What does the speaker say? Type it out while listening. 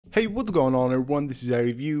Hey, what's going on everyone, this is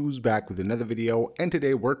iReviews back with another video, and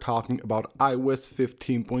today we're talking about iOS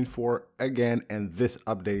 15.4 again, and this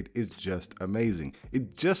update is just amazing.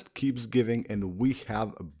 It just keeps giving, and we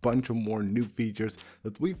have a bunch of more new features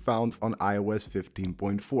that we found on iOS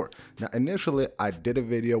 15.4. Now initially I did a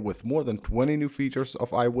video with more than 20 new features of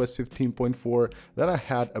iOS 15.4, then I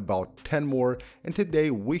had about 10 more, and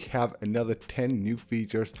today we have another 10 new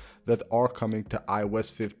features that are coming to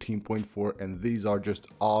iOS 15.4, and these are just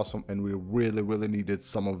awesome, and we really needed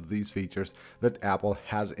some of these features that Apple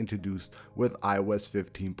has introduced with iOS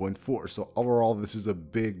 15.4. So overall, this is a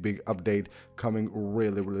big update coming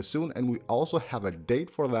really soon, and we also have a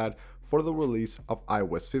date for that, for the release of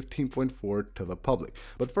iOS 15.4 to the public.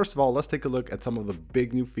 But first of all, let's take a look at some of the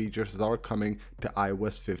big new features that are coming to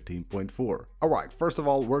iOS 15.4. Alright, first of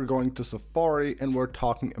all, we're going to Safari and we're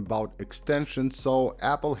talking about extensions. So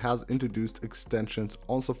Apple has introduced extensions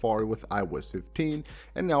on Safari with iOS 15,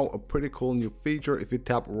 and now a pretty cool new feature. If you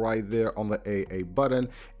tap right there on the AA button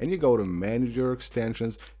and you go to manage your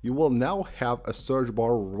extensions, you will now have a search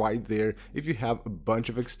bar right there if you have a bunch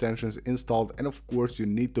of extensions installed, and of course you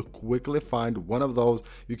need to quickly find one of those.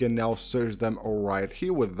 You can now search them right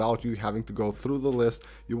here without you having to go through the list.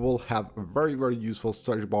 You will have a very useful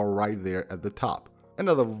search bar right there at the top.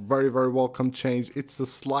 Another very welcome change, it's a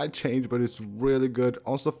slight change, but it's really good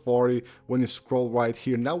on Safari. When you scroll right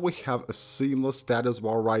here, now we have a seamless status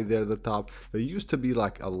bar right there at the top. There used to be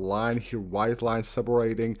like a line here, white line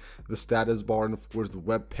separating the status bar and of course the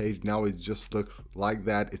web page. Now it just looks like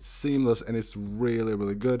that. It's seamless and it's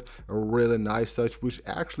really good, a really nice touch, which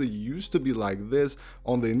actually used to be like this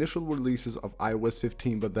on the initial releases of iOS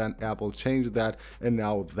 15, but then Apple changed that, and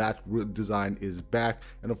now that design is back,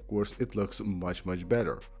 and of course it looks much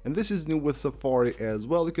better. And this is new with Safari as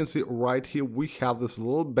well. You can see right here we have this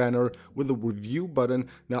little banner with a review button.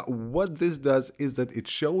 Now what this does is that it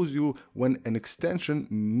shows you when an extension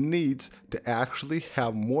needs to actually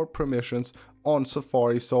have more permissions on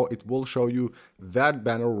Safari, so it will show you that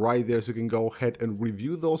banner right there, so you can go ahead and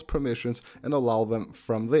review those permissions and allow them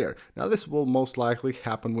from there. Now this will most likely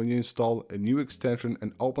happen when you install a new extension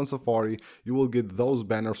and open Safari. You will get those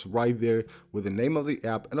banners right there with the name of the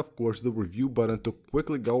app and of course the review button to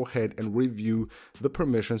quickly go ahead and review the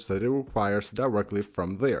permissions that it requires directly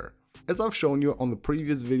from there. As I've shown you on the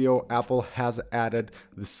previous video, Apple has added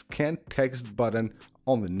the scan text button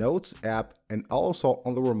on the Notes app and also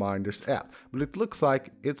on the Reminders app, but it looks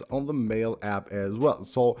like it's on the Mail app as well.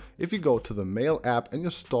 So if you go to the Mail app and you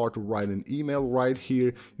start to write an email right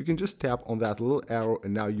here, you can just tap on that little arrow,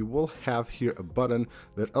 and now you will have here a button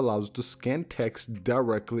that allows you to scan text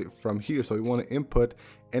directly from here. So you want to input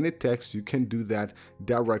any text, you can do that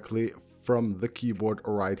directly from the keyboard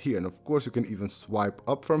right here, and of course you can even swipe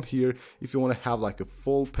up from here if you want to have like a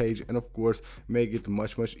full page, and of course make it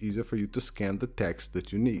much easier for you to scan the text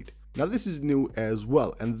that you need. Now this is new as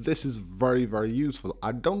well, and this is very useful.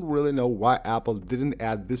 I don't really know why Apple didn't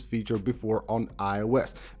add this feature before on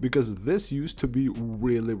iOS, because this used to be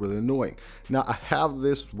really annoying. Now I have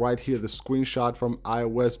this right here, the screenshot from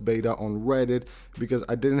iOS beta on Reddit, because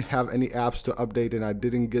I didn't have any apps to update and I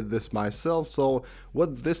didn't get this myself. So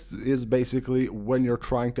what this is basically when you're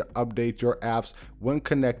trying to update your apps when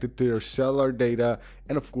connected to your cellular data,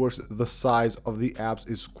 and of course the size of the apps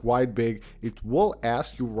is quite big, it will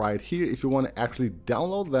ask you right here if you want to actually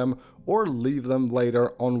download them or leave them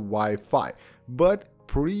later on Wi-Fi. But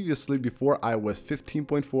previously, before iOS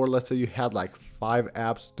 15.4, let's say you had like 5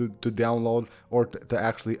 apps to download or to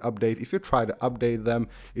actually update. If you try to update them,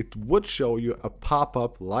 it would show you a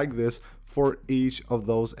pop-up like this for each of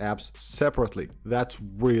those apps separately. That's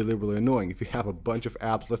really annoying. If you have a bunch of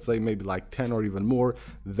apps, let's say maybe like 10 or even more,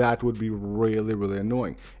 that would be really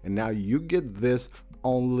annoying. And now you get this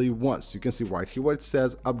only once. You can see right here what it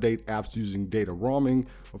says, update apps using data roaming.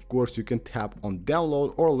 Of course you can tap on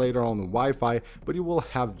download or later on the Wi-Fi, but you will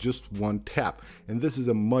have just one tap, and this is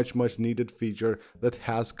a much needed feature that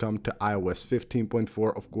has come to iOS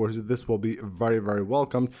 15.4. Of course this will be very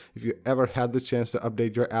welcomed. If you ever had the chance to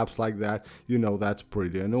update your apps like that, you know that's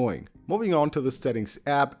pretty annoying. Moving on to the settings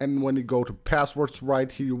app, and when you go to passwords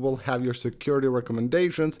right here, you will have your security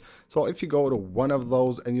recommendations. So if you go to one of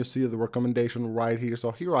those and you see the recommendation right here,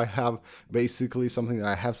 so here I have basically something that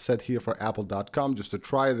I have set here for apple.com just to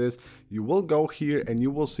try this. You will go here and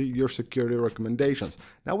you will see your security recommendations.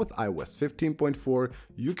 Now with iOS 15.4,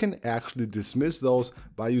 you can actually dismiss those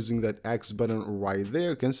by using that X button right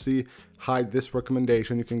there. You can see hide this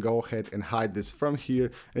recommendation, you can go ahead and hide this from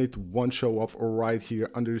here, and it won't show up right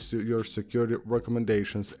here under your security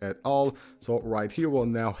recommendations at all. So right here we'll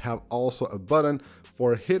now have also a button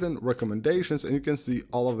for hidden recommendations, and you can see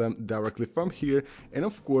all of them directly from here, and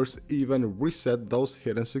of course even reset those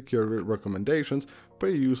hidden security recommendations.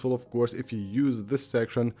 Pretty useful, of course, if you use this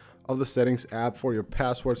section of the settings app for your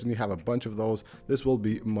passwords and you have a bunch of those. This will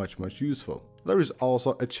be much useful. There is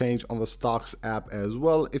also a change on the stocks app as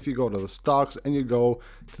well. If you go to the stocks and you go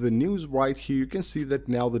to the news right here, you can see that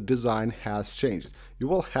now the design has changed. You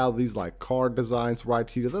will have these like card designs right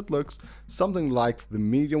here that looks something like the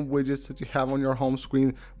medium widgets that you have on your home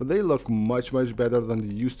screen, but they look much better than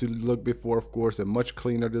they used to look before. Of course, a much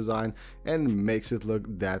cleaner design and makes it look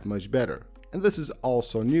that much better. And this is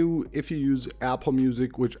also new if you use Apple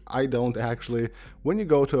Music, which I don't actually. When you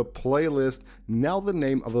go to a playlist, now the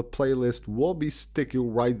name of the playlist will be sticky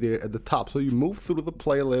right there at the top. So you move through the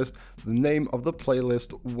playlist, the name of the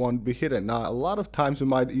playlist won't be hidden. Now, a lot of times you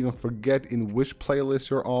might even forget in which playlist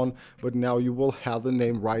you're on, but now you will have the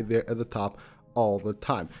name right there at the top all the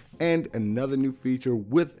time. And another new feature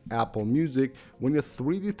with Apple Music, when you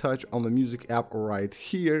 3D touch on the music app right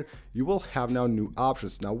here, you will have now new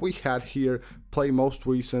options. Now we had here play most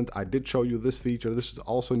recent. I did show you this feature. This is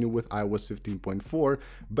also new with iOS 15.4,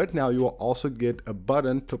 but now you will also get a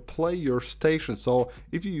button to play your station. So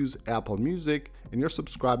if you use Apple Music and you're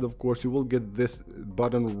subscribed, of course, you will get this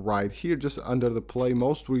button right here, just under the play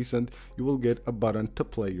most recent. You will get a button to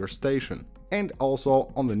play your station. And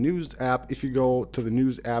also on the news app, if you go to the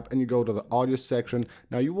news app and you go to the audio section,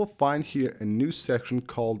 now you will find here a new section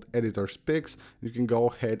called Editor's Picks. You can go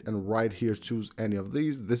ahead and right here choose any of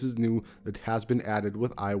these. This is new, that has been added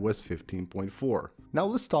with iOS 15.4. Now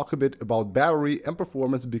let's talk a bit about battery and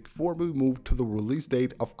performance before we move to the release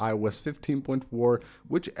date of iOS 15.4,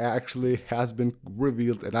 which actually has been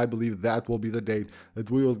revealed, and I believe that will be the date that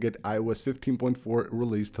we will get iOS 15.4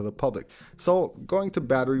 released to the public. So going to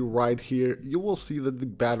battery right here, you will see that the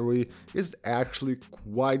battery is actually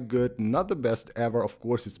quite good, not the best ever. Of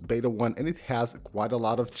course, it's beta 1 and it has quite a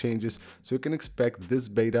lot of changes, so you can expect this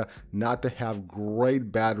beta not to have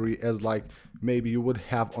great battery as like maybe you would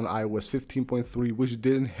have on iOS 15.3, which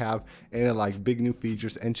didn't have any like big new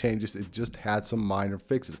features and changes. It just had some minor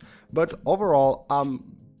fixes, but overall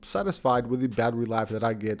I'm satisfied with the battery life that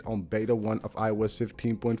I get on beta 1 of iOS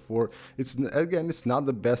 15.4. It's not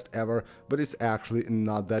the best ever, but it's actually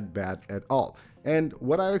not that bad at all. And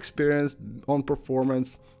what I've experienced on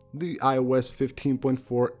performance, the iOS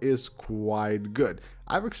 15.4 is quite good.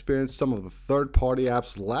 I've experienced some of the third-party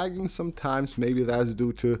apps lagging sometimes. Maybe that's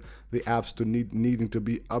due to the apps needing to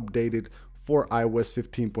be updated for iOS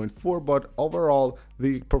 15.4, but overall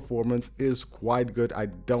the performance is quite good. I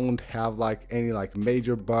don't have like any like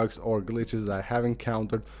major bugs or glitches that I have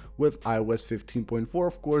encountered with iOS 15.4.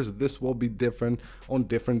 Of course, this will be different on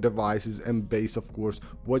different devices and based, of course,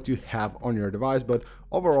 what you have on your device, but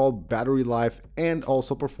overall battery life and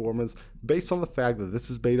also performance, based on the fact that this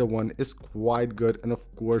is beta 1, is quite good. And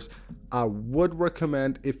of course, I would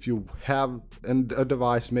recommend, if you have a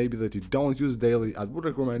device maybe that you don't use daily, I would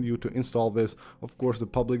recommend you to install this, of course, the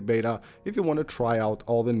public beta, if you want to try out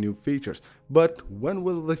all the new features. But when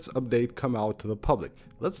will this update come out to the public?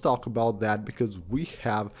 Let's talk about that, because we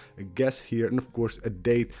have a guess here and of course a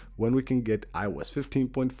date when we can get iOS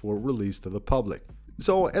 15.4 released to the public.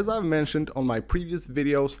 So as I've mentioned on my previous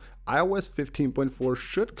videos, iOS 15.4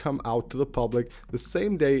 should come out to the public the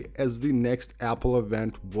same day as the next Apple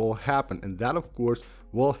event will happen, and that of course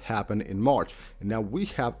will happen in March. And now we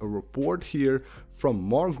have a report here from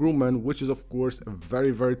Mark Gurman, which is of course a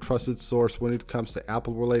very trusted source when it comes to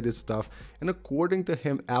Apple related stuff, and according to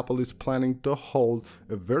him, Apple is planning to hold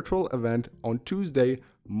a virtual event on Tuesday,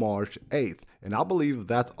 March 8th, and I believe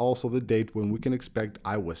that's also the date when we can expect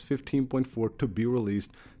iOS 15.4 to be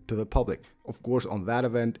released to the public. Of course, on that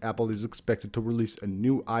event, Apple is expected to release a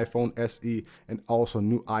new iPhone SE and also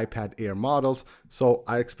new iPad Air models, so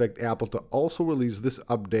I expect Apple to also release this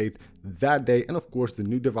update that day, and of course the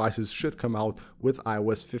new devices should come out with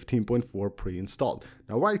iOS 15.4 pre-installed.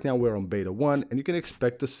 Now right now we're on beta 1, and you can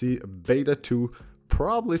expect to see beta 2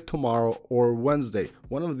 probably tomorrow or Wednesday.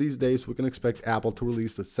 One of these days we can expect Apple to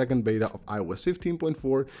release the second beta of iOS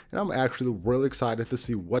 15.4, and I'm actually really excited to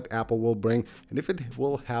see what Apple will bring and if it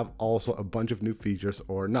will have also a bunch of new features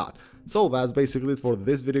or not. So that's basically it for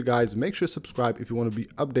this video, guys. Make sure to subscribe if you want to be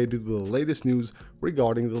updated with the latest news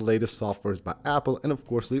regarding the latest softwares by Apple, and of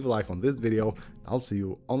course leave a like on this video. I'll see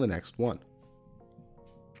you on the next one.